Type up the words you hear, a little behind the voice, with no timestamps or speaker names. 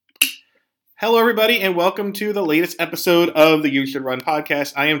Hello, everybody, and welcome to the latest episode of the You Should Run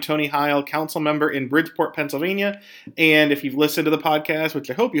podcast. I am Tony Heil, council member in Bridgeport, Pennsylvania, and if you've listened to the podcast,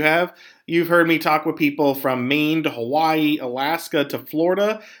 which I hope you have, you've heard me talk with people from Maine to Hawaii, Alaska to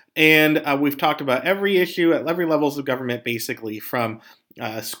Florida, and we've talked about every issue at every levels of government, basically, from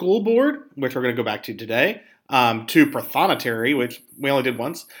school board, which we're going to go back to today, to prothonotary, which we only did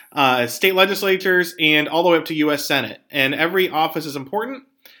once, state legislatures, and all the way up to U.S. Senate. And every office is important.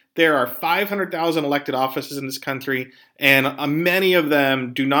 There are 500,000 elected offices in this country, and many of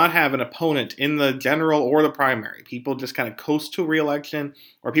them do not have an opponent in the general or the primary. People just kind of coast to re-election,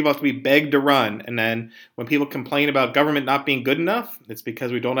 or people have to be begged to run. And then when people complain about government not being good enough, it's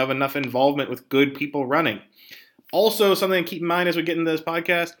because we don't have enough involvement with good people running. Also, something to keep in mind as we get into this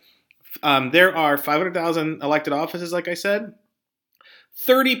podcast, there are 500,000 elected offices, like I said.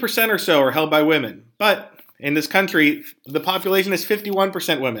 30% or so are held by women, but in this country, the population is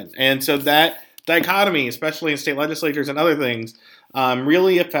 51% women. And so that dichotomy, especially in state legislatures and other things,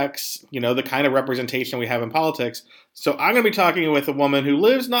 really affects, the kind of representation we have in politics. So I'm going to be talking with a woman who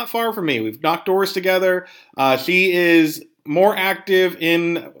lives not far from me. We've knocked doors together. She is more active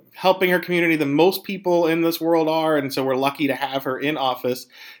in helping her community than most people in this world are, and so we're lucky to have her in office.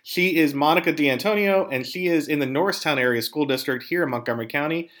 She is Monica D'Antonio, and she is in the Norristown area school district here in Montgomery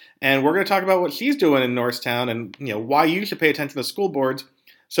County, and we're going to talk about what she's doing in Norristown and why you should pay attention to school boards.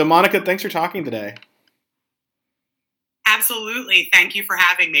 So Monica, thanks for talking today. Absolutely. Thank you for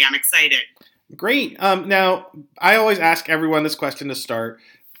having me. I'm excited. Great. Now, I always ask everyone this question to start.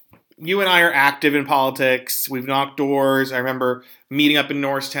 You and I are active in politics. We've knocked doors. I remember meeting up in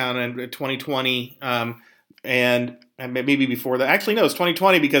Norristown in 2020, and maybe before that. Actually, no, it's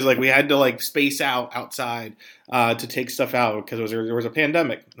 2020 because we had to space out outside to take stuff out because there was a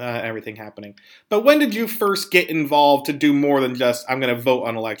pandemic, everything happening. But when did you first get involved to do more than just I'm going to vote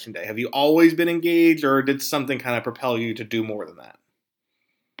on election day? Have you always been engaged, or did something kind of propel you to do more than that?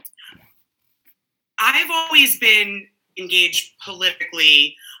 I've always been engaged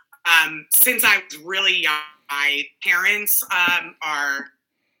politically. Since I was really young. My parents are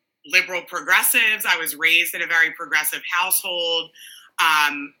liberal progressives. I was raised in a very progressive household.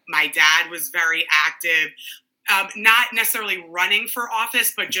 My dad was very active, not necessarily running for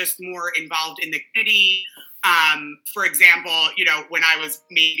office, but just more involved in the community. For example, when I was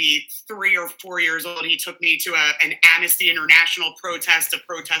maybe 3 or 4 years old, he took me to an Amnesty International protest to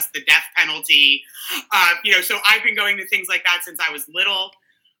protest the death penalty. So I've been going to things like that since I was little.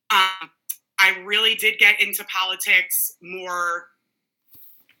 I really did get into politics more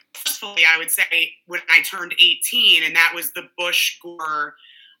forcefully, I would say, when I turned 18, and that was the Bush-Gore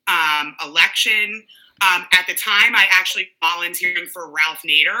election. At the time, I actually volunteering for Ralph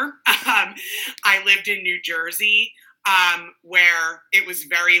Nader. I lived in New Jersey, where it was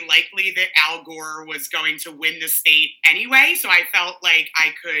very likely that Al Gore was going to win the state anyway, so I felt like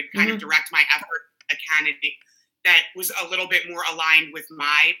I could kind of direct my effort at a candidate that was a little bit more aligned with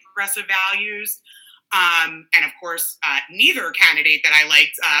my progressive values. And of course, neither candidate that I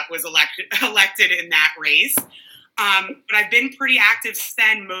liked was elected in that race. But I've been pretty active since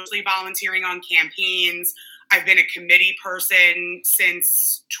then, mostly volunteering on campaigns. I've been a committee person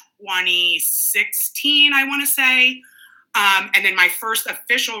since 2016, I want to say. And then my first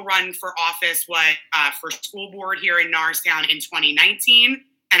official run for office was for school board here in Norristown in 2019.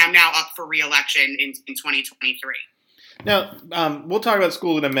 And I'm now up for re-election in 2023. Now, we'll talk about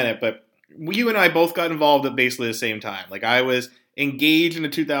school in a minute, but you and I both got involved at basically the same time. I was engaged in the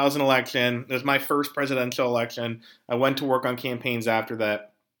 2000 election. It was my first presidential election. I went to work on campaigns after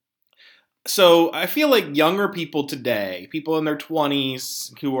that. So I feel like younger people today, people in their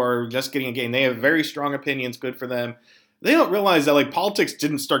 20s who are just getting engaged, they have very strong opinions, good for them. They don't realize that politics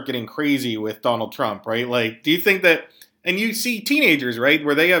didn't start getting crazy with Donald Trump, right? Do you think that... And you see teenagers, right,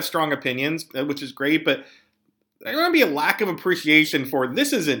 where they have strong opinions, which is great, but there's going to be a lack of appreciation for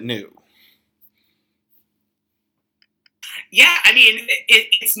this isn't new. Yeah, I mean,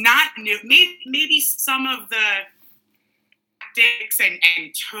 it's not new. Maybe some of the tactics and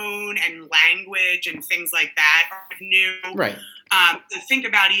tone and language and things like that are new. Right. Think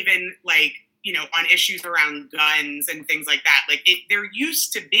about even on issues around guns and things like that. There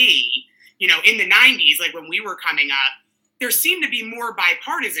used to be, in the 90s, when we were coming up, there seemed to be more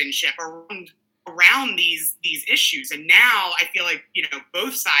bipartisanship around these issues. And now I feel like,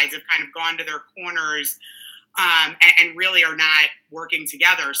 both sides have kind of gone to their corners and really are not working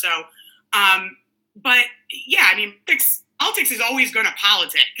together. So, but yeah, I mean, politics is always going to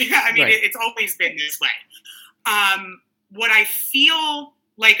politic. I mean, right. It's always been this way. What I feel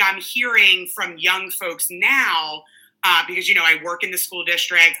like I'm hearing from young folks now because, you know, I work in the school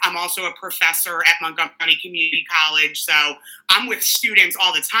district. I'm also a professor at Montgomery County Community College. So I'm with students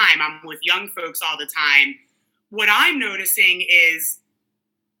all the time. I'm with young folks all the time. What I'm noticing is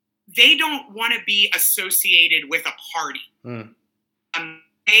they don't want to be associated with a party.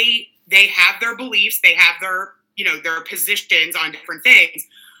 They have their beliefs. They have their, you know, their positions on different things.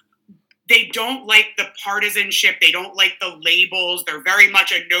 They don't like the partisanship. They don't like the labels. They're very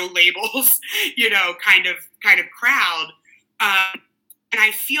much a no labels, you know, kind of crowd. And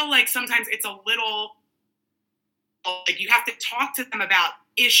I feel like sometimes it's a little like you have to talk to them about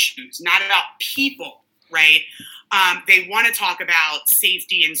issues, not about people, right? They want to talk about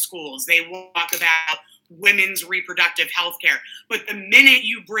safety in schools. They want to talk about women's reproductive health care. But the minute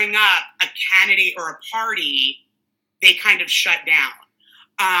you bring up a candidate or a party, they kind of shut down.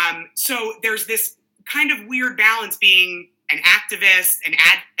 So there's this kind of weird balance being an activist, an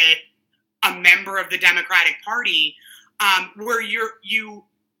advocate, a member of the Democratic Party, where you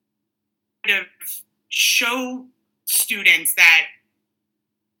kind of show students that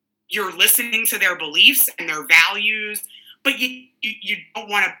you're listening to their beliefs and their values, but you don't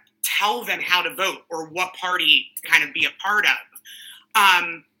want to tell them how to vote or what party to kind of be a part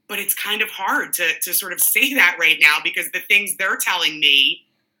of. But it's kind of hard to sort of say that right now because the things they're telling me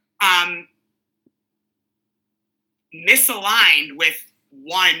misaligned with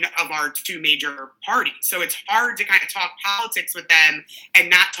one of our two major parties. So it's hard to kind of talk politics with them and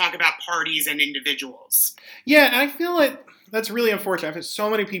not talk about parties and individuals. Yeah, and I feel like that's really unfortunate. I've had so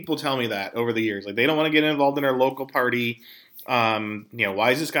many people tell me that over the years. Like, they don't want to get involved in their local party. You know, why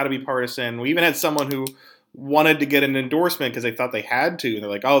has this got to be partisan? We even had someone who wanted to get an endorsement because they thought they had to. They're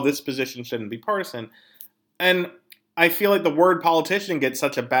like, oh, this position shouldn't be partisan. And I feel like the word politician gets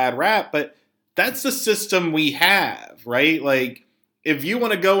such a bad rap, but that's the system we have, right? Like, if you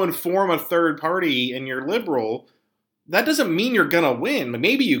want to go and form a third party and you're liberal, that doesn't mean you're going to win.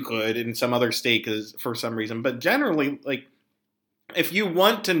 Maybe you could in some other state for some reason. But generally, like, if you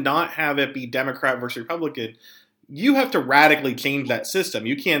want to not have it be Democrat versus Republican, you have to radically change that system.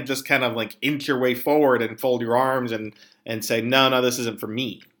 You can't just kind of like inch your way forward and fold your arms and say, no, this isn't for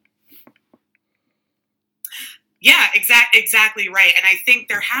me. Yeah, exactly right. And I think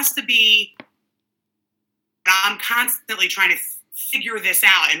there has to be, I'm constantly trying to figure this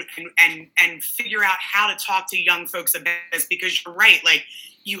out and figure out how to talk to young folks about this, because you're right. Like,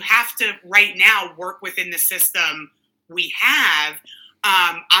 you have to right now work within the system we have.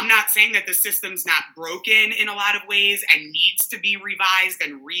 I'm not saying that the system's not broken in a lot of ways and needs to be revised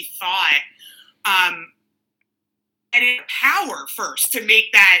and rethought. And it's power first to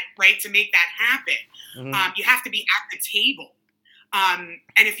make that, right, to make that happen. Mm-hmm. You have to be at the table.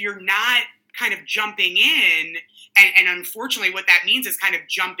 And if you're not kind of jumping in, and unfortunately what that means is kind of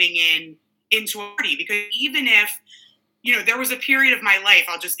jumping into a party, because even if, you know, there was a period of my life,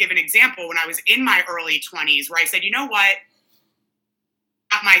 I'll just give an example, when I was in my early 20s where I said, you know what,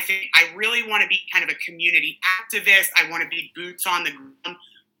 not my thing. I really want to be kind of a community activist. I want to be boots on the ground.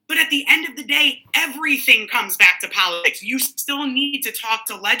 But at the end of the day, everything comes back to politics. You still need to talk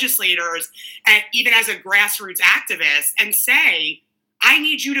to legislators, and even as a grassroots activist, and say, I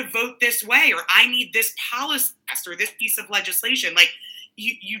need you to vote this way, or I need this policy or this piece of legislation. Like,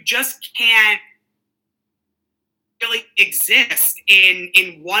 you just can't really exist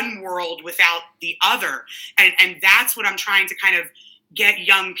in one world without the other. And that's what I'm trying to kind of get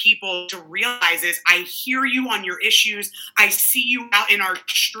young people to realize is, I hear you on your issues. I see you out in our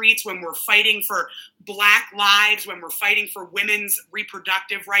streets when we're fighting for Black lives, when we're fighting for women's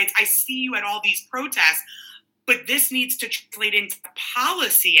reproductive rights. I see you at all these protests, but this needs to translate into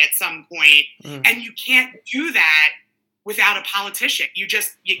policy at some point. And you can't do that without a politician. You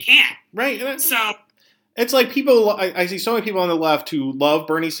can't. Right. So it's like people, I see so many people on the left who love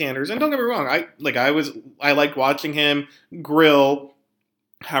Bernie Sanders, and don't get me wrong, I liked watching him grill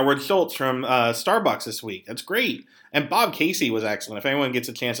Howard Schultz from Starbucks this week. That's great. And Bob Casey was excellent. If anyone gets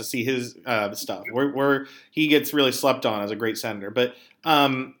a chance to see his stuff, where he gets really slept on as a great senator. But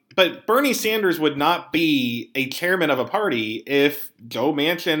Bernie Sanders would not be a chairman of a party if Joe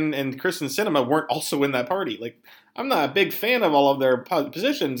Manchin and Kristen Sinema weren't also in that party. Like, I'm not a big fan of all of their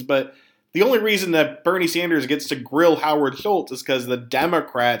positions, but the only reason that Bernie Sanders gets to grill Howard Schultz is because the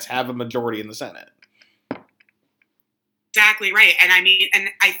Democrats have a majority in the Senate. Exactly right. And I mean, and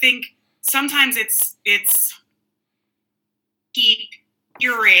I think sometimes it's keep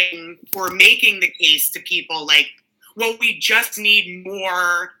hearing or making the case to people like, well, we just need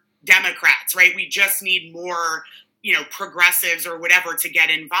more Democrats, right? We just need more, you know, progressives or whatever to get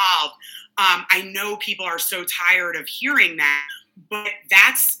involved. I know people are so tired of hearing that, but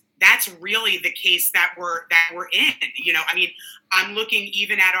that's that's really the case that we're in. I mean, I'm looking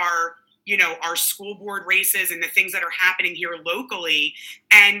even at our school board races and the things that are happening here locally.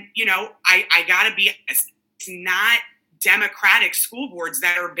 And, I gotta be honest, it's not Democratic school boards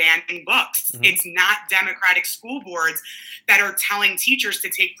that are banning books. Mm-hmm. It's not Democratic school boards that are telling teachers to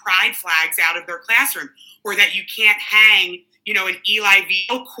take pride flags out of their classroom, or that you can't hang, an Eli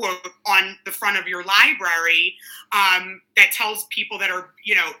Wiesel quote on the front of your library that tells people that are,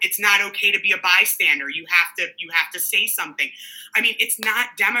 it's not okay to be a bystander. You have to say something. I mean, it's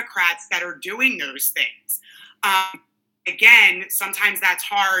not Democrats that are doing those things. Again, sometimes that's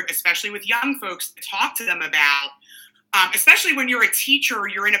hard, especially with young folks, to talk to them about. Especially when you're a teacher,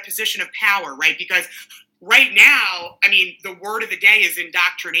 you're in a position of power, right? Because right now, I mean, the word of the day is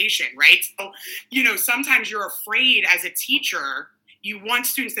indoctrination, right? So, sometimes you're afraid as a teacher, you want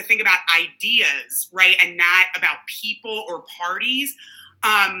students to think about ideas, right? And not about people or parties.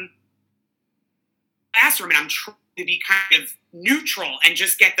 Classroom, and I'm trying to be kind of neutral and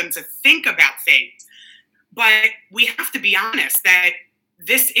just get them to think about things. But we have to be honest that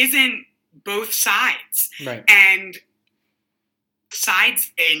this isn't both sides. Right. And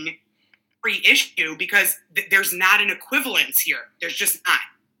sides thing free issue because there's not an equivalence here. There's just not.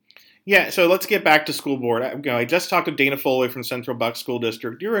 Yeah, so let's get back to school board. I just talked to Dana Foley from Central Bucks School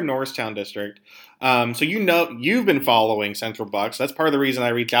District. You're in Norristown District. So you've been following Central Bucks. That's part of the reason I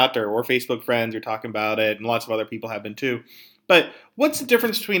reach out to her. We're Facebook friends. You're talking about it, and lots of other people have been too. But what's the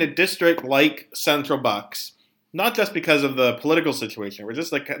difference between a district like Central Bucks, not just because of the political situation, but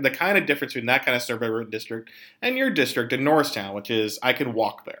just like the kind of difference between that kind of suburban district and your district in Norristown, which is I can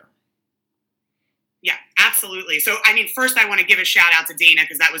walk there? Yeah, absolutely. So, I mean, first I want to give a shout out to Dana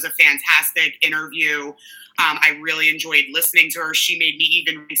because that was a fantastic interview. I really enjoyed listening to her. She made me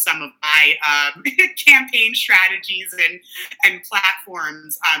even read some of my campaign strategies and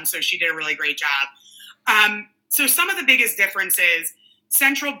platforms. So she did a really great job. So some of the biggest differences,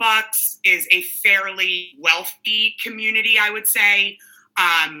 Central Bucks is a fairly wealthy community, I would say.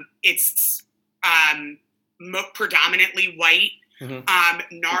 It's predominantly white.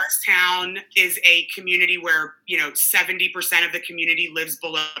 Mm-hmm. Norristown is a community where, 70% of the community lives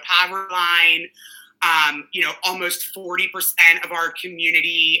below the poverty line. Almost 40% of our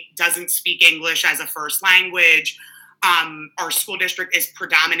community doesn't speak English as a first language. Our school district is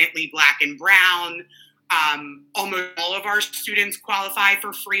predominantly Black and brown. Almost all of our students qualify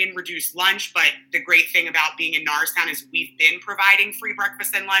for free and reduced lunch, but the great thing about being in Norristown is we've been providing free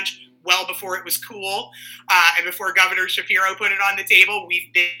breakfast and lunch well before it was cool, and before Governor Shapiro put it on the table.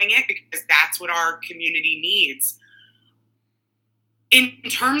 We've been doing it because that's what our community needs. In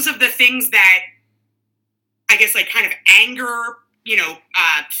terms of the things that I guess like kind of anger,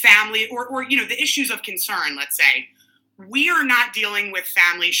 family or the issues of concern, let's say, we are not dealing with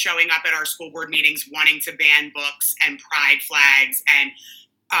families showing up at our school board meetings wanting to ban books and pride flags and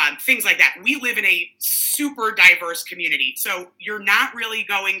things like that. We live in a super diverse community. So you're not really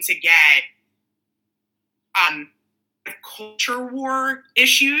going to get culture war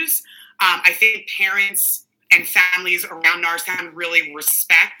issues. I think parents and families around Norristown really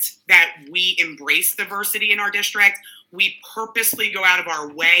respect that we embrace diversity in our district. We purposely go out of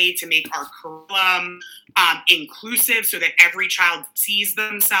our way to make our curriculum inclusive so that every child sees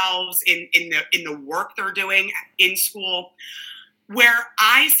themselves in the work they're doing in school. Where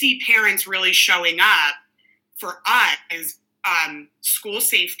I see parents really showing up for us is school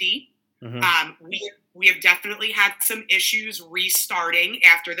safety. Mm-hmm. We have definitely had some issues restarting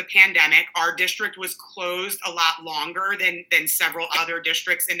after the pandemic. Our district was closed a lot longer than several other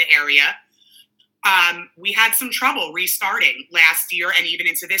districts in the area. We had some trouble restarting last year and even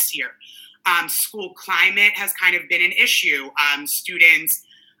into this year. School climate has kind of been an issue. Students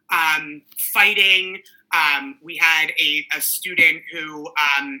fighting. We had a student who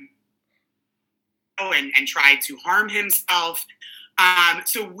and tried to harm himself.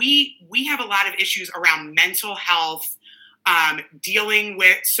 So we have a lot of issues around mental health, dealing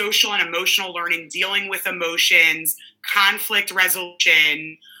with social and emotional learning, dealing with emotions, conflict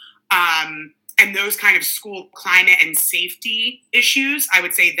resolution, and those kind of school climate and safety issues. I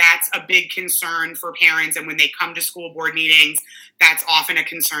would say that's a big concern for parents. And when they come to school board meetings, that's often a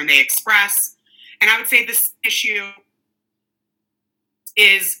concern they express. And I would say this issue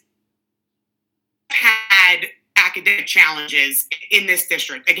is had academic challenges in this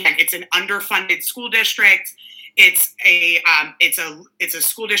district. Again, it's an underfunded school district. It's a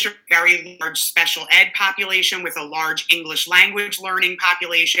school district, very large special ed population with a large English language learning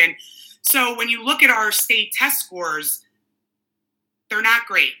population. So when you look at our state test scores, they're not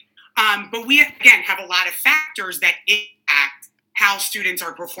great. But we, again, have a lot of factors that impact how students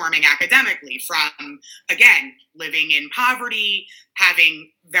are performing academically from, again, living in poverty,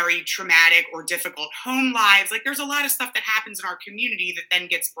 having very traumatic or difficult home lives. Like there's a lot of stuff that happens in our community that then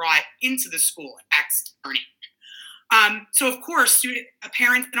gets brought into the school and affects learning. So of course,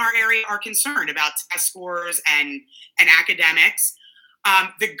 parents in our area are concerned about test scores and academics.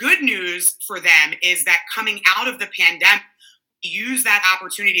 The good news for them is that coming out of the pandemic, we use that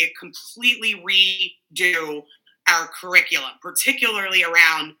opportunity to completely redo our curriculum, particularly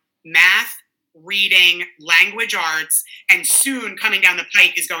around math, reading, language arts, and soon coming down the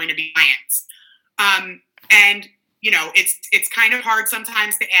pike is going to be science. And it's kind of hard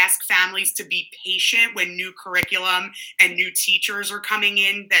sometimes to ask families to be patient when new curriculum and new teachers are coming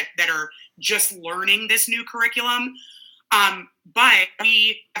in that are just learning this new curriculum. But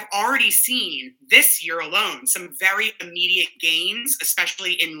we have already seen this year alone some very immediate gains,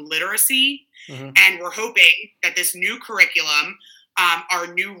 especially in literacy. Mm-hmm. And we're hoping that this new curriculum,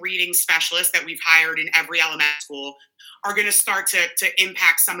 our new reading specialists that we've hired in every elementary school, are going to start to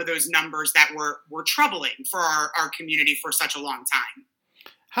impact some of those numbers that were troubling for our community for such a long time.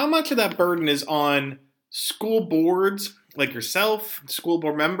 How much of that burden is on school boards like yourself, school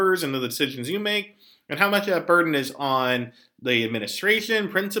board members, and the decisions you make? And how much of that burden is on the administration,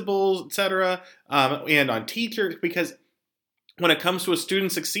 principals, et cetera, and on teachers? Because when it comes to a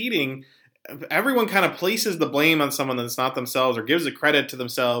student succeeding, everyone kind of places the blame on someone that's not themselves or gives the credit to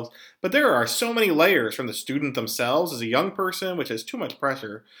themselves. But there are so many layers from the student themselves as a young person, which has too much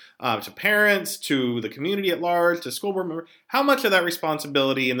pressure, to parents, to the community at large, to school board members. How much of that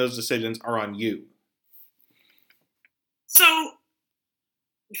responsibility and those decisions are on you? So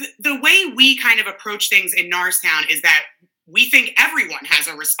the way we kind of approach things in Norristown is that we think everyone has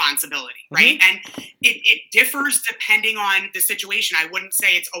a responsibility, right? Mm-hmm. And it differs depending on the situation. I wouldn't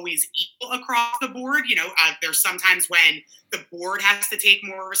say it's always equal across the board. There's sometimes when the board has to take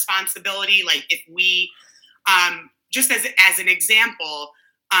more responsibility. Like if we, just as an example,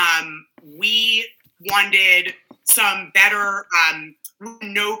 we wanted some better,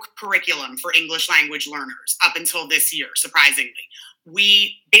 no curriculum for English language learners up until this year, surprisingly.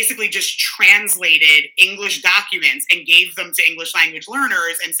 We basically just translated English documents and gave them to English language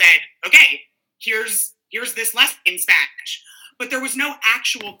learners and said, okay, here's this lesson in Spanish. But there was no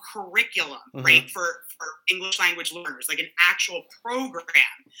actual curriculum, mm-hmm. right, for English language learners, like an actual program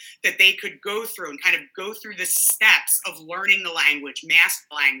that they could go through and kind of go through the steps of learning the language, master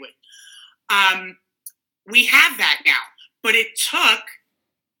the language. We have that now, but it took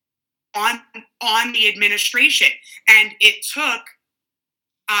on the administration, and it took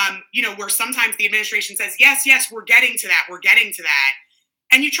where sometimes the administration says, yes, we're getting to that.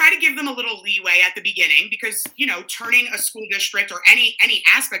 And you try to give them a little leeway at the beginning because, turning a school district or any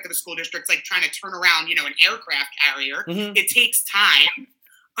aspect of a school district, like trying to turn around, an aircraft carrier, mm-hmm. It takes time.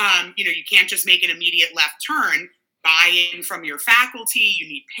 You can't just make an immediate left turn. Buy-in from your faculty. You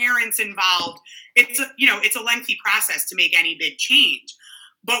need parents involved. It's a lengthy process to make any big change.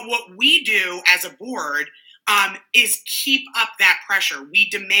 But what we do as a board is keep up that pressure. We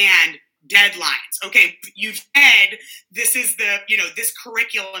demand deadlines. Okay, you've said this is this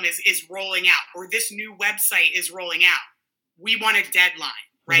curriculum is rolling out, or this new website is rolling out. We want a deadline,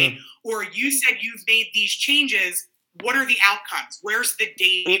 right? Mm-hmm. Or you said you've made these changes. What are the outcomes? Where's the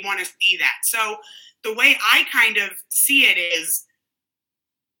date? We want to see that. So the way I kind of see it is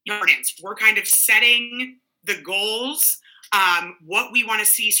governance. We're kind of setting the goals, what we want to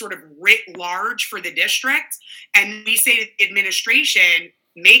see sort of writ large for the district. And we say to the administration,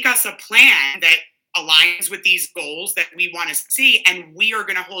 make us a plan that aligns with these goals that we want to see, and we are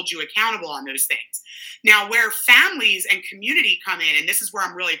going to hold you accountable on those things. Now, where families and community come in, and this is where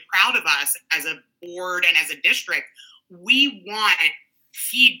I'm really proud of us as a board and as a district, we want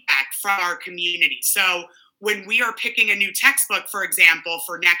feedback from our community. So when we are picking a new textbook, for example,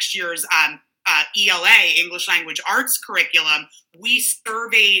 for next year's ELA, English Language Arts curriculum, we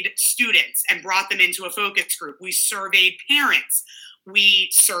surveyed students and brought them into a focus group. We surveyed parents. We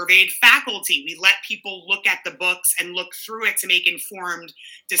surveyed faculty. We let people look at the books and look through it to make informed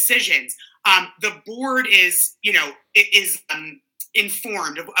decisions. The board is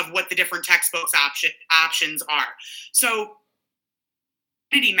informed of what the different textbooks options are. So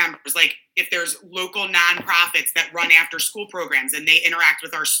community members, like if there's local nonprofits that run after school programs and they interact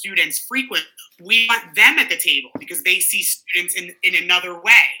with our students frequently, we want them at the table because they see students in another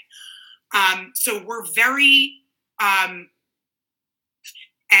way. So we're very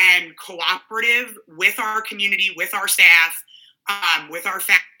and cooperative with our community, with our staff, with our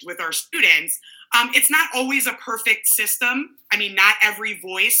faculty, with our students. It's not always a perfect system. I mean, not every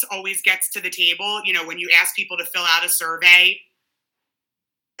voice always gets to the table. When you ask people to fill out a survey,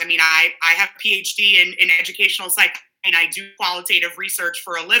 I mean, I have a PhD in educational psychology, and I do qualitative research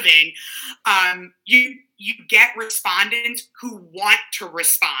for a living. You get respondents who want to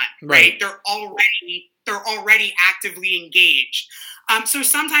respond, right? They're already actively engaged. So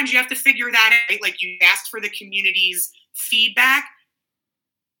sometimes you have to figure that out, right? Like, you asked for the community's feedback,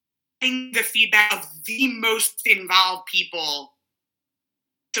 the feedback of the most involved people.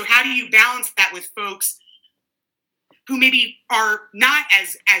 So how do you balance that with folks who maybe are not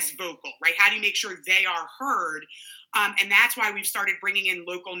as vocal, right? How do you make sure they are heard? And that's why we've started bringing in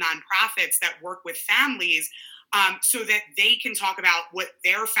local nonprofits that work with families, so that they can talk about what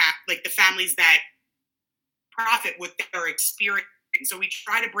their the families that profit, what they're experiencing. So we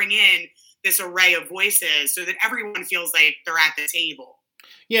try to bring in this array of voices so that everyone feels like they're at the table.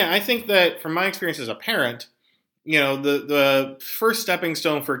 Yeah, I think that from my experience as a parent, the first stepping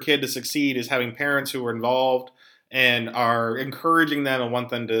stone for a kid to succeed is having parents who are involved and are encouraging them and want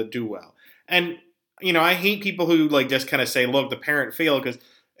them to do well. And, I hate people who just kind of say, look, the parent failed, because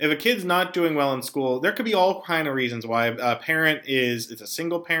if a kid's not doing well in school, there could be all kind of reasons why. A parent it's a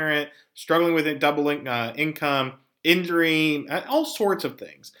single parent, struggling with doubling income, injury, all sorts of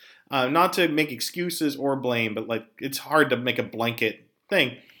things. Not to make excuses or blame, but it's hard to make a blanket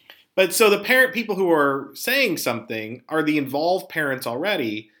thing. But so the people who are saying something are the involved parents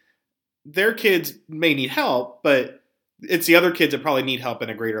already. Their kids may need help, but it's the other kids that probably need help at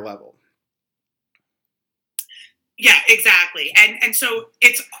a greater level. Yeah, exactly. And so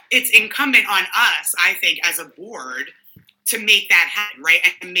it's incumbent on us, I think, as a board, to make that happen, right?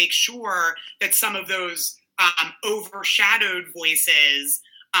 And make sure that some of those overshadowed voices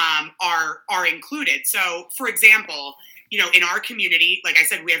are included. So, for example, in our community, like I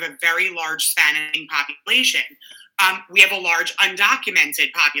said, we have a very large Spanish population. We have a large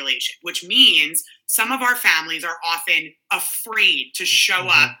undocumented population, which means some of our families are often afraid to show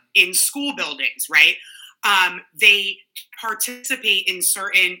up in school buildings, right? They participate in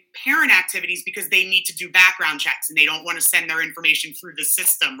certain parent activities because they need to do background checks and they don't want to send their information through the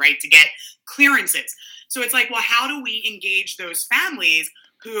system, right, to get clearances. So it's like, well, how do we engage those families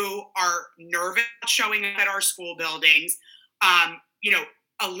who are nervous about showing up at our school buildings,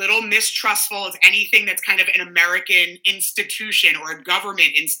 a little mistrustful of anything that's kind of an American institution or a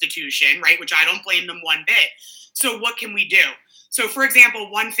government institution, right, which I don't blame them one bit. So what can we do? So, for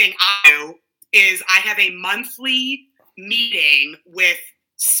example, one thing I do is I have a monthly meeting with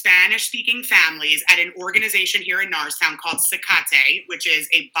Spanish-speaking families at an organization here in Norristown called Sacate, which is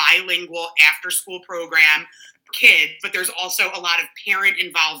a bilingual after-school program for kids, but there's also a lot of parent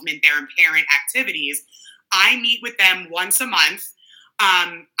involvement there and parent activities. I meet with them once a month.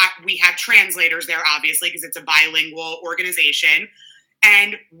 We have translators there, obviously, because it's a bilingual organization.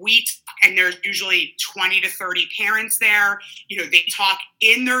 And there's usually 20 to 30 parents there. They talk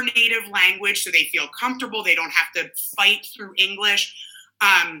in their native language so they feel comfortable. They don't have to fight through English.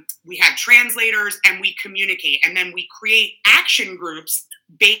 We have translators and we communicate. And then we create action groups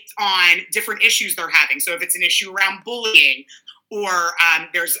based on different issues they're having. So if it's an issue around bullying, or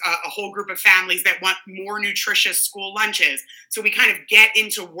there's a whole group of families that want more nutritious school lunches. So we kind of get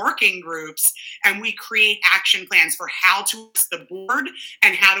into working groups and we create action plans for how to address the board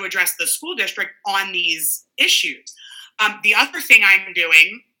and how to address the school district on these issues. The other thing I'm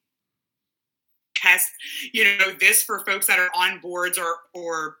doing, this for folks that are on boards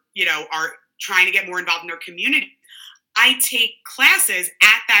or are trying to get more involved in their community, I take classes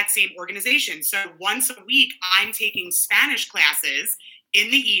at that same organization. So once a week, I'm taking Spanish classes in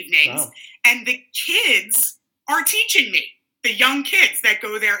the evenings, and the kids are teaching me, the young kids that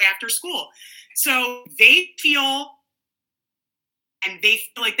go there after school. So they feel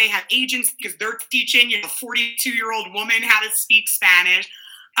like they have agency because they're teaching a 42-year-old woman how to speak Spanish.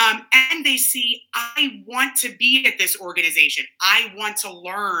 And they see, I want to be at this organization. I want to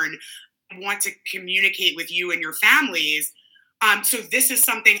learn. Want to communicate with you and your families. So this is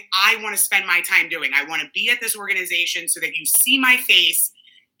something I want to spend my time doing. I want to be at this organization so that you see my face,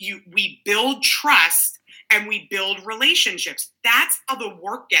 we build trust and we build relationships. That's how the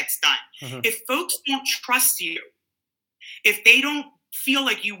work gets done. If folks don't trust you, if they don't feel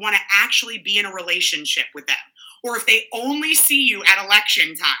like you want to actually be in a relationship with them, or if they only see you at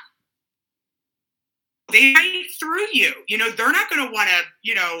election time, they fight through you. They're not going to want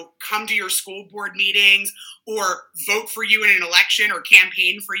to, come to your school board meetings or vote for you in an election or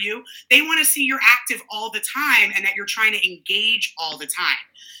campaign for you. They want to see you're active all the time and that you're trying to engage all the time.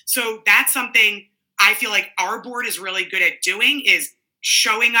 So that's something I feel like our board is really good at doing, is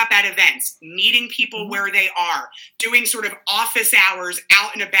showing up at events, meeting people where they are, doing sort of office hours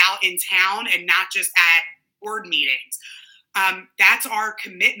out and about in town and not just at board meetings. that's our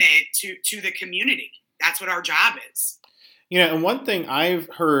commitment to the community. That's what our job is. And one thing I've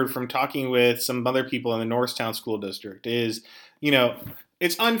heard from talking with some other people in the Norristown School District is,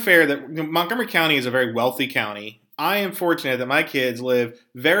 it's unfair that Montgomery County is a very wealthy county. I am fortunate that my kids live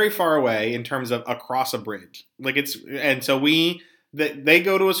very far away in terms of across a bridge. And so they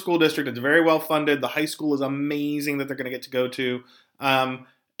go to a school district that's very well funded. The high school is amazing that they're going to get to go to.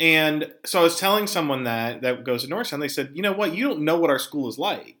 And so I was telling someone that goes to Norristown, they said, you know what, you don't know what our school is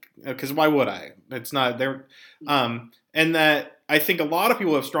like. Because why would I? It's not there. And that I think a lot of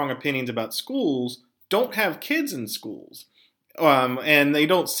people who have strong opinions about schools don't have kids in schools. And they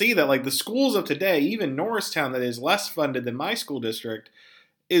don't see that, like, the schools of today, even Norristown, that is less funded than my school district,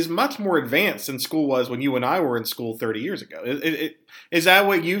 is much more advanced than school was when you and I were in school 30 years ago. Is that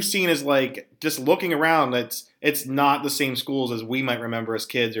what you've seen as, like, just looking around, it's not the same schools as we might remember as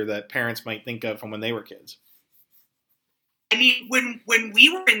kids or that parents might think of from when they were kids? I mean, when we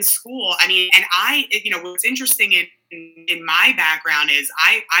were in school, and what's interesting in my background is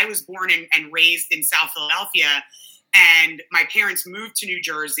I was born and raised in South Philadelphia, and my parents moved to New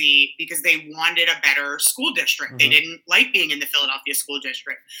Jersey because they wanted a better school district. Mm-hmm. They didn't like being in the Philadelphia school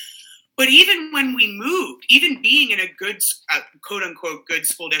district. But even when we moved, even being in a good, quote unquote, good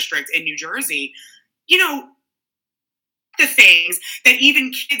school district in New Jersey, the things that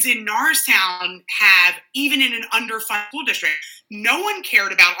even kids in Norristown have, even in an underfunded school district. No one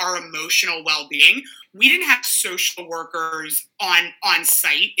cared about our emotional well-being. We didn't have social workers on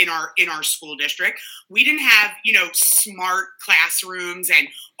site in our school district. We didn't have, smart classrooms and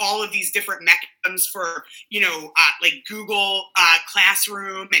all of these different mechanisms for, like Google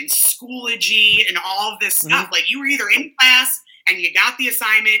Classroom and Schoology and all of this stuff. Like, you were either in class and you got the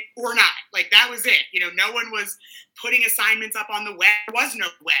assignment or not. Like, that was it. No one was putting assignments up on the web. There was no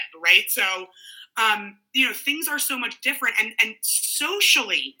web, right? So, things are so much different, and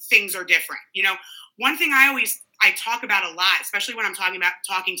socially things are different. One thing I talk about a lot, especially when I'm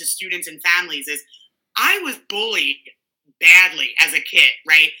talking to students and families, is I was bullied badly as a kid,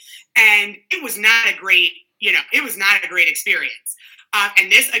 right? And it was not a great experience.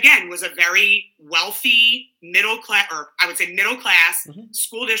 And this, again, was a very wealthy middle class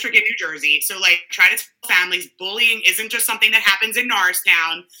school district in New Jersey. So, like, try to tell families, bullying isn't just something that happens in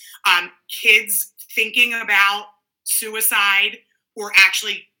Norristown. Kids thinking about suicide or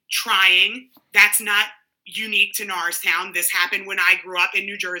actually trying, that's not unique to Norristown. This happened when I grew up in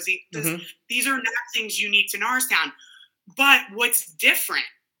New Jersey. These are not things unique to Norristown. But what's different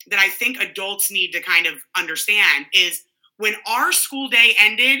that I think adults need to kind of understand is, when our school day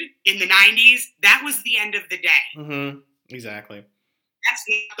ended in the 90s, that was the end of the day. Mm-hmm. Exactly. That's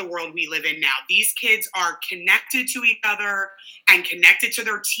not the world we live in now. These kids are connected to each other and connected to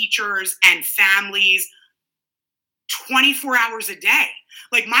their teachers and families 24 hours a day.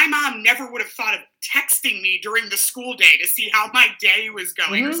 Like, my mom never would have thought of texting me during the school day to see how my day was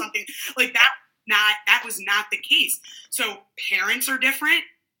going or something. Like, that was not the case. So parents are different,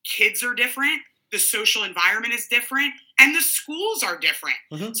 kids are different, the social environment is different, and the schools are different.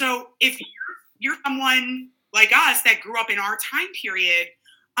 So if you're someone like us that grew up in our time period,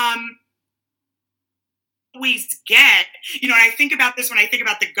 always get, and I think about this when I think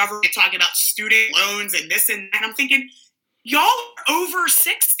about the government talking about student loans and this and that, and I'm thinking, y'all are over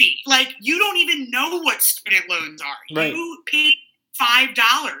 60. Like, you don't even know what student loans are. Right. You paid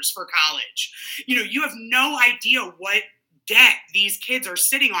 $5 for college. You have no idea what debt these kids are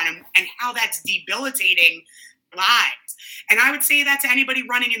sitting on and how that's debilitating lives. And I would say that to anybody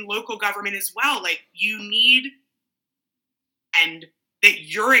running in local government as well. Like, you need, and that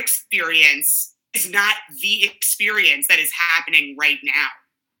your experience is not the experience that is happening right now.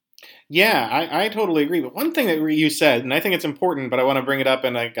 Yeah, I totally agree. But one thing that you said, and I think it's important, but I want to bring it up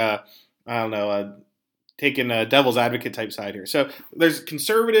in taking a devil's advocate type side here. So there's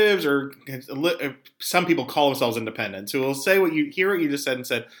conservatives, or some people call themselves independents, who will say what you just said and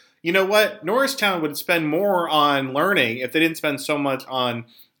said, you know what, Norristown would spend more on learning if they didn't spend so much on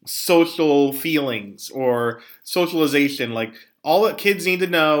social feelings or socialization. Like, all that kids need to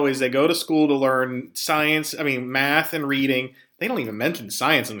know is they go to school to learn science, math and reading. They don't even mention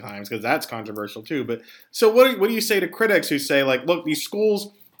science sometimes because that's controversial too. But so what do you say to critics who say, like, look, these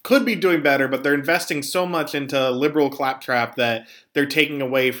schools could be doing better, but they're investing so much into liberal claptrap that they're taking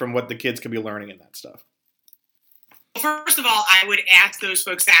away from what the kids could be learning in that stuff? First of all, I would ask those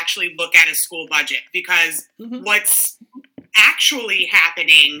folks to actually look at a school budget, because what's actually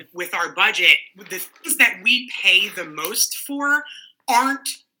happening with our budget, the things that we pay the most for aren't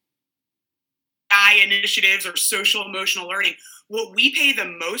initiatives or social emotional learning. What we pay the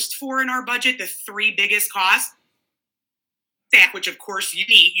most for in our budget, the three biggest costs, staff, which of course you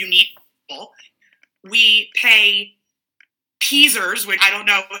need people. We pay PEASers, which I don't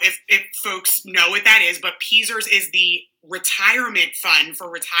know if folks know what that is, but PEASers is the retirement fund for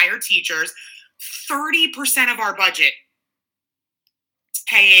retired teachers. 30% of our budget is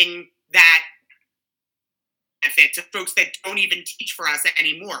paying that benefit to folks that don't even teach for us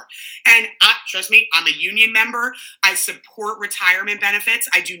anymore. And trust me, I'm a union member. I support retirement benefits.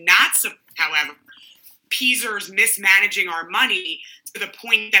 I do not support, however, PEASers mismanaging our money to the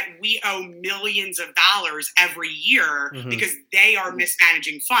point that we owe millions of dollars every year because they are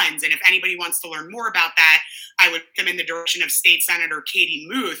mismanaging funds. And if anybody wants to learn more about that, I would put them in the direction of State Senator Katie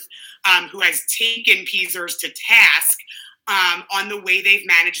Muth, who has taken PEASers to task on the way they've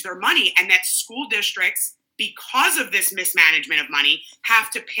managed their money, and that school districts, because of this mismanagement of money,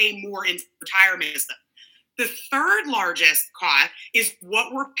 have to pay more into retirement system. The third largest cost is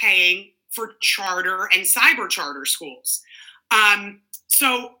what we're paying for charter and cyber charter schools.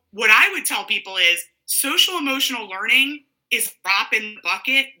 So what I would tell people is social emotional learning is a drop in the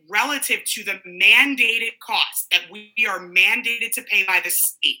bucket relative to the mandated costs that we are mandated to pay by the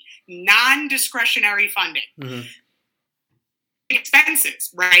state, non-discretionary funding.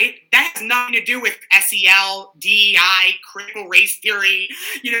 Expenses, right? That has nothing to do with SEL, DEI, critical race theory,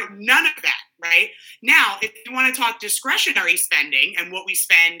 none of that, right? Now, if you want to talk discretionary spending and what we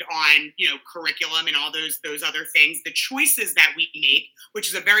spend on, curriculum and all those other things, the choices that we make, which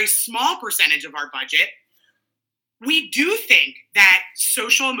is a very small percentage of our budget, we do think that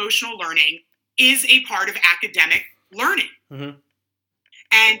social emotional learning is a part of academic learning.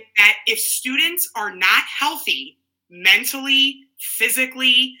 And that if students are not healthy mentally,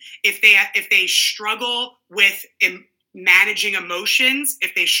 physically, if they struggle with managing emotions,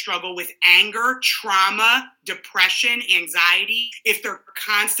 if they struggle with anger, trauma, depression, anxiety, if they're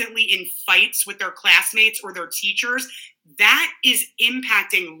constantly in fights with their classmates or their teachers, that is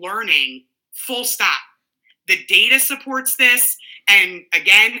impacting learning, full stop. The data supports this. And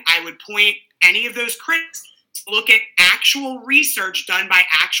again, I would point any of those critics to look at actual research done by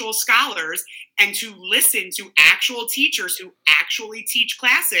actual scholars and to listen to actual teachers who actually teach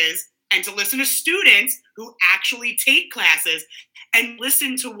classes and to listen to students who actually take classes and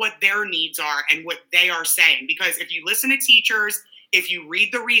listen to what their needs are and what they are saying. Because if you listen to teachers, if you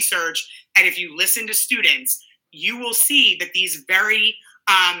read the research, and if you listen to students, you will see that these very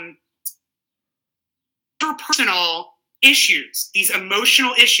interpersonal issues, these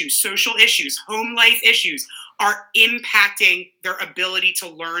emotional issues, social issues, home life issues are impacting their ability to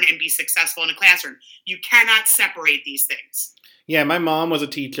learn and be successful in a classroom. You cannot separate these things. Yeah, my mom was a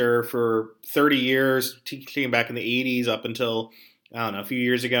teacher for 30 years, teaching back in the 80s up until, a few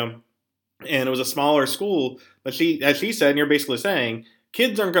years ago. And it was a smaller school. But as she said, and you're basically saying,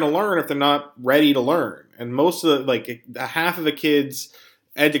 kids aren't going to learn if they're not ready to learn. And most of half of a kid's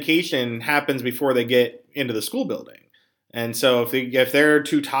education happens before they get into the school building. And so if they're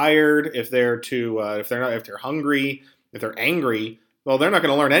too tired, if they're hungry, if they're angry, well, they're not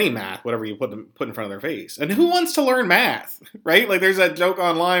going to learn any math, whatever you put in front of their face. And who wants to learn math, right? Like there's that joke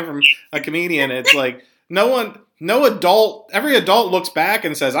online from a comedian. It's like every adult looks back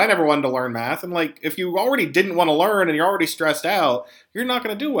and says, I never wanted to learn math. And like, if you already didn't want to learn and you're already stressed out, you're not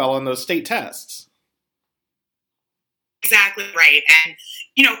going to do well on those state tests. Exactly right. And,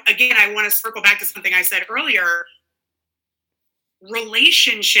 again, I want to circle back to something I said earlier.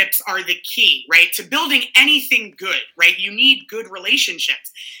 Relationships are the key, right? To building anything good, right? You need good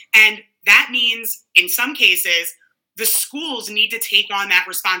relationships. And that means, in some cases, the schools need to take on that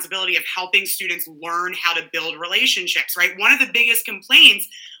responsibility of helping students learn how to build relationships, right? One of the biggest complaints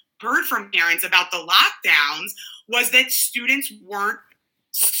heard from parents about the lockdowns was that students weren't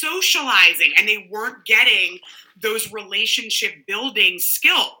socializing and they weren't getting those relationship building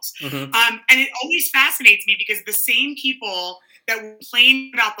skills. And it always fascinates me because the same people that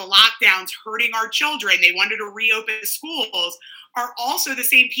complained about the lockdowns hurting our children, they wanted to reopen the schools, are also the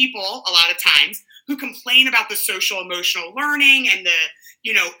same people a lot of times who complain about the social emotional learning and the,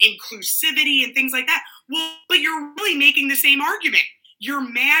 inclusivity and things like that. Well, but you're really making the same argument. You're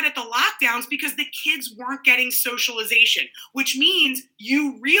mad at the lockdowns because the kids weren't getting socialization, which means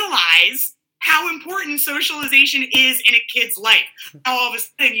you realize how important socialization is in a kid's life. All of a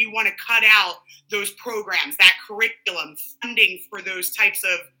sudden, you want to cut out those programs, that curriculum, funding for those types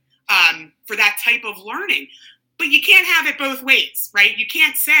of, for that type of learning. But you can't have it both ways, right? You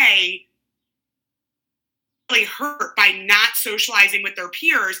can't say really hurt by not socializing with their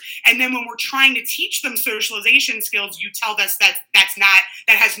peers, and then when we're trying to teach them socialization skills, you tell us that that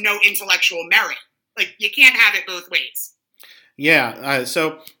has no intellectual merit. Like, you can't have it both ways. Yeah.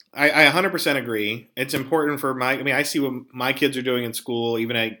 So I 100% agree. It's important for I see what my kids are doing in school,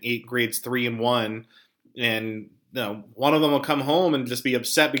 even at grades 3 and 1. And one of them will come home and just be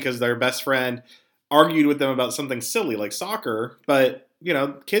upset because their best friend argued with them about something silly like soccer. But,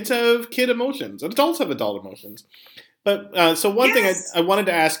 kids have kid emotions. Adults have adult emotions. But so one thing I wanted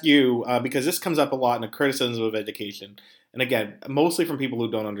to ask you, because this comes up a lot in the criticism of education, and again, mostly from people who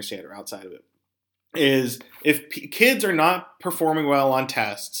don't understand or outside of it, is if kids are not performing well on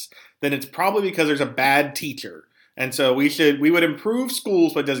tests, then it's probably because there's a bad teacher. And so we would improve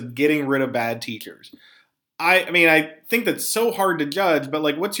schools by just getting rid of bad teachers. I think that's so hard to judge, but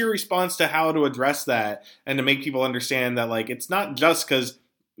like, what's your response to how to address that and to make people understand that like it's not just because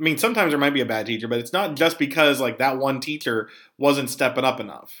sometimes there might be a bad teacher, but it's not just because like that one teacher wasn't stepping up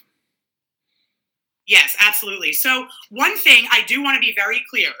enough. Yes, absolutely. So one thing I do want to be very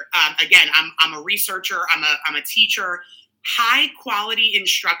clear. Again, I'm a researcher. I'm a teacher. High quality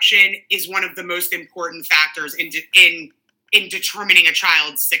instruction is one of the most important factors in determining a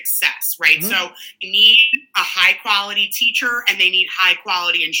child's success, right? Mm-hmm. So you need a high quality teacher and they need high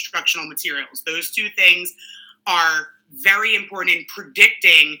quality instructional materials. Those two things are very important in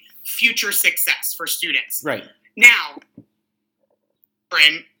predicting future success for students. Right. Now,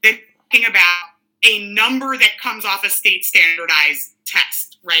 thinking about a number that comes off a state standardized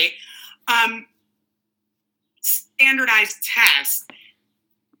test, right? Standardized test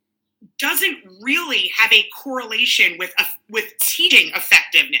doesn't really have a correlation with teaching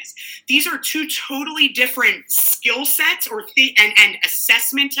effectiveness. These are two totally different skill sets and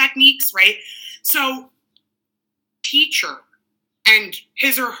assessment techniques, right? So teacher and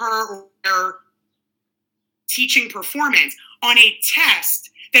his or her or teaching performance on a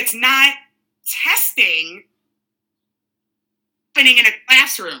test that's not testing happening in a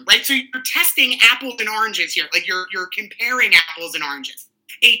classroom, right? So you're testing apples and oranges here. Like you're comparing apples and oranges.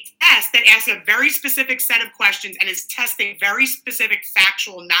 A test that asks a very specific set of questions and is testing very specific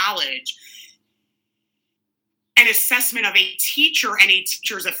factual knowledge and assessment of a teacher and a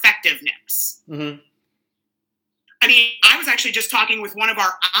teacher's effectiveness. Mm-hmm. I was actually just talking with one of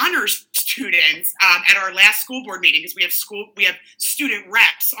our honors students at our last school board meeting because we have student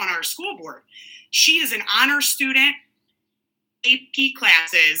reps on our school board. She is an honor student, AP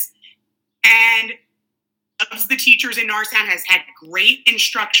classes, and loves the teachers in Norristown, has had great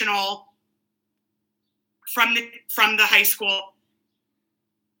instructional from the high school.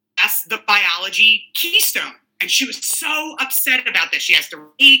 That's the biology keystone. And she was so upset about this. She has to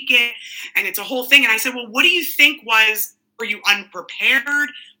retake it, and it's a whole thing. And I said, well, what do you think were you unprepared?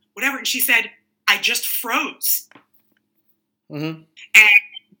 Whatever. And she said, I just froze. Mm-hmm. And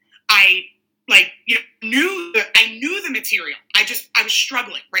I knew the material. I was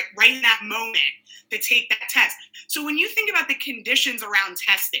struggling right in that moment to take that test. So when you think about the conditions around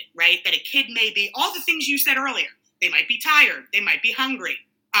testing, right, that a kid may be, all the things you said earlier, they might be tired, they might be hungry.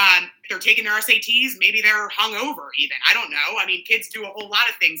 They're taking their SATs, maybe they're hungover even. I don't know. Kids do a whole lot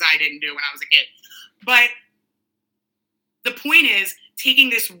of things I didn't do when I was a kid. But the point is, taking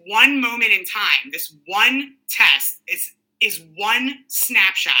this one moment in time, this one test is one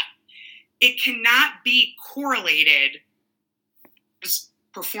snapshot. It cannot be correlated with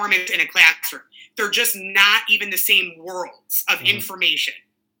performance in a classroom. They're just not even the same worlds of information.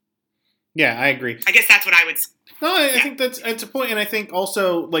 Yeah, I agree. I guess that's what I would say. No, I think that's a point, and I think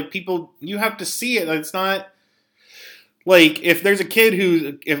also, like, people, you have to see it. It's not, like, if there's a kid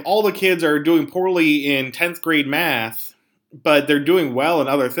if all the kids are doing poorly in 10th grade math, but they're doing well in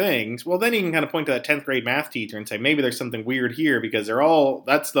other things, well, then you can kind of point to that 10th grade math teacher and say, maybe there's something weird here, because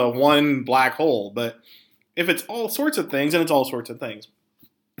that's the one black hole. But if it's all sorts of things, then it's all sorts of things.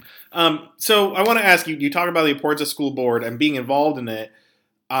 So I want to ask you, you talk about the importance of school board and being involved in it.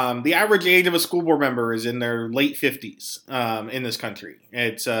 The average age of a school board member is in their late 50s in this country.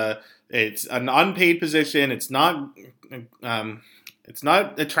 It's an unpaid position. It's not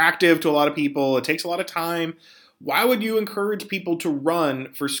attractive to a lot of people. It takes a lot of time. Why would you encourage people to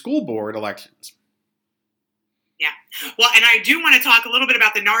run for school board elections? Yeah. Well, and I do want to talk a little bit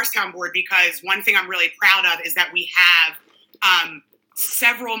about the Norristown board, because one thing I'm really proud of is that we have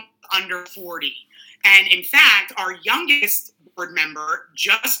several under 40. And in fact, our youngest board member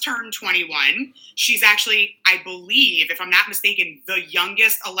just turned 21. She's actually, I believe, if I'm not mistaken, the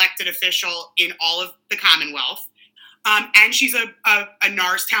youngest elected official in all of the Commonwealth. And she's a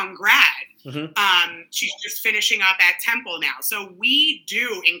Norristown grad. Mm-hmm. She's just finishing up at Temple now. So we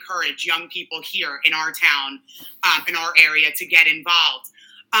do encourage young people here in our town, in our area, to get involved.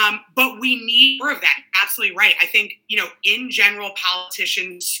 But we need more of that. Absolutely right. I think, in general,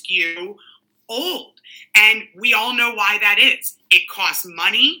 politicians skew old. And we all know why that is. It costs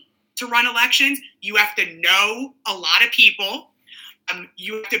money to run elections. You have to know a lot of people.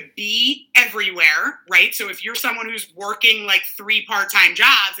 You have to be everywhere, right? So if you're someone who's working like 3 part-time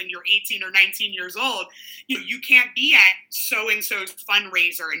jobs and you're 18 or 19 years old, you can't be at so-and-so's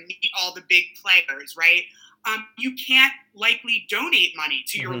fundraiser and meet all the big players, right? You can't likely donate money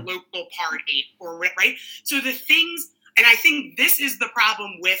to your local party or right. So the things, and I think this is the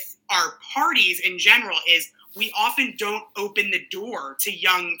problem with our parties in general, is we often don't open the door to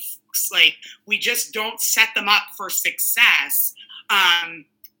young folks. Like, we just don't set them up for success.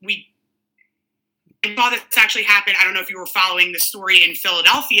 We saw this actually happen. I don't know if you were following the story in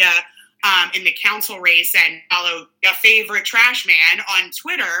Philadelphia in the council race and follow a favorite trash man on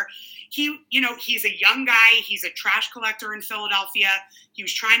Twitter. He's a young guy. He's a trash collector in Philadelphia. He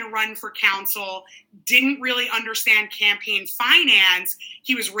was trying to run for council, didn't really understand campaign finance.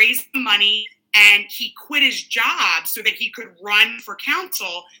 He was raising money and he quit his job so that he could run for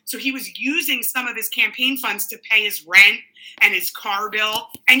council. So he was using some of his campaign funds to pay his rent and his car bill.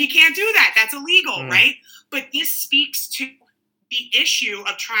 And you can't do that. That's illegal, right? But this speaks to the issue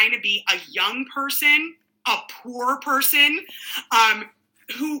of trying to be a young person, a poor person,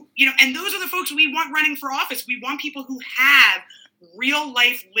 who, and those are the folks we want running for office. We want people who have real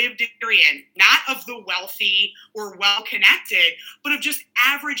life lived experience, not of the wealthy or well-connected, but of just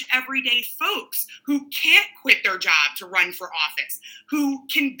average everyday folks who can't quit their job to run for office, who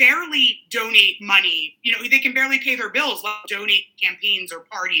can barely donate money. They can barely pay their bills, let alone donate campaigns or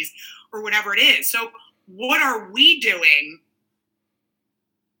parties or whatever it is. So what are we doing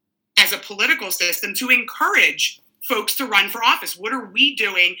as a political system to encourage folks to run for office? What are we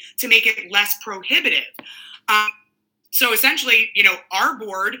doing to make it less prohibitive? So essentially, our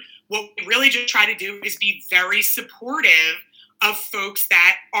board, what we really just try to do is be very supportive of folks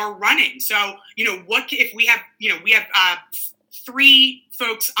that are running. So, what if we have, we have 3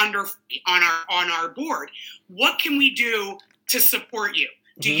 folks on our board. What can we do to support you?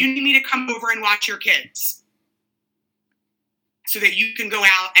 Do you need me to come over and watch your kids so that you can go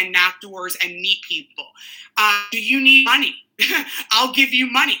out and knock doors and meet people? Do you need money? I'll give you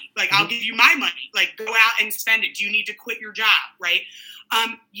money. I'll give you my money. Go out and spend it. Do you need to quit your job? Right?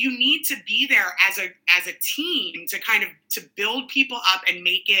 You need to be there as a team to build people up and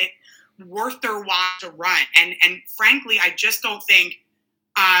make it worth their while to run. And frankly, I just don't think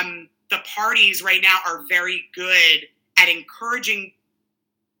the parties right now are very good at encouraging.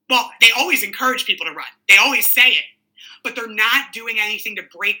 Well, they always encourage people to run. They always say it, but they're not doing anything to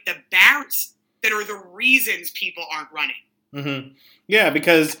break the barriers that are the reasons people aren't running. Yeah,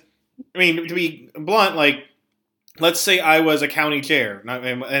 because, to be blunt, let's say I was a county chair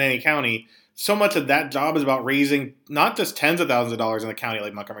in any county. So much of that job is about raising not just tens of thousands of dollars in a county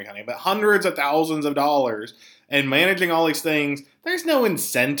like Montgomery County, but hundreds of thousands of dollars and managing all these things. There's no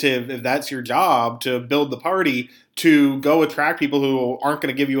incentive, if that's your job, to build the party, to go attract people who aren't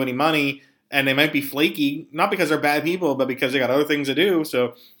going to give you any money. And they might be flaky, not because they're bad people, but because they got other things to do.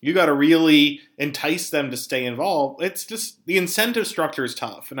 So you got to really entice them to stay involved. It's just the incentive structure is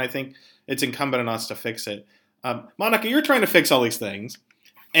tough, and I think it's incumbent on us to fix it. Monica, you're trying to fix all these things,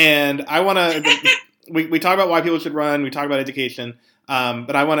 and I want to. we talk about why people should run. We talk about education,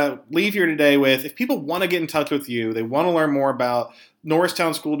 but I want to leave here today with, if people want to get in touch with you, they want to learn more about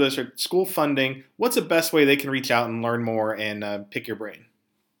Norristown School District school funding. What's the best way they can reach out and learn more and pick your brain?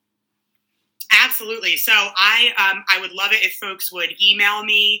 Absolutely. So I would love it if folks would email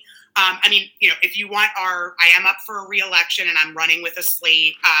me. If you want I am up for a re-election and I'm running with a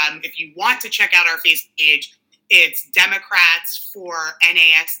slate. If you want to check out our Facebook page, it's Democrats for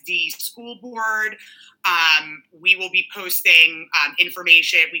NASD School Board. We will be posting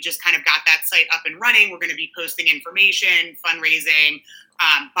information. We just kind of got that site up and running. We're going to be posting information, fundraising,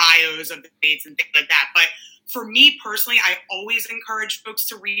 bios of the debates and things like that. But for me personally, I always encourage folks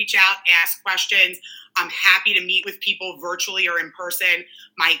to reach out, ask questions. I'm happy to meet with people virtually or in person.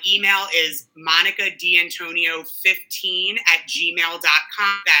 My email is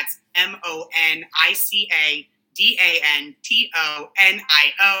monicadaantonio15@gmail.com. That's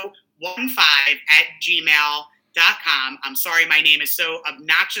monicadaantonio15@gmail.com. I'm sorry, my name is so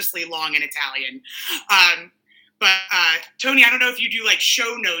obnoxiously long in Italian. But Tony, I don't know if you do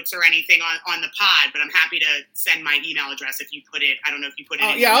show notes or anything on the pod, but I'm happy to send my email address if you put it. I don't know if you put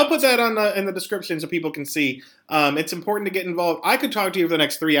it. Yeah, I'll put that in the description so people can see. It's important to get involved. I could talk to you for the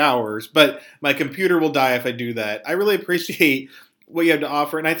next 3 hours, but my computer will die if I do that. I really appreciate what you have to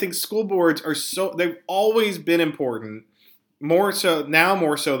offer, and I think school boards they've always been important, more so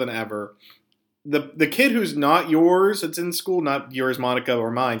than ever. the kid who's not yours that's in school, not yours, Monica,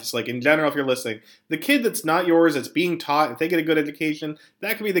 or mine, just like in general, if you're listening, the kid that's not yours that's being taught, if they get a good education,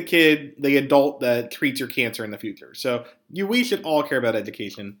 that could be the kid, the adult that treats your cancer in the future. So we should all care about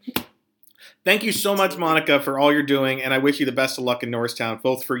education. Thank you so much, Monica, for all you're doing, and I wish you the best of luck in Norristown,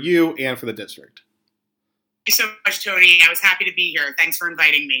 both for you and for the district. Thank you so much, Tony. I was happy to be here. Thanks for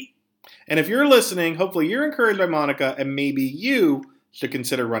inviting me. And if you're listening, hopefully you're encouraged by Monica, and maybe you should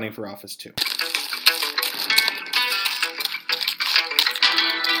consider running for office too.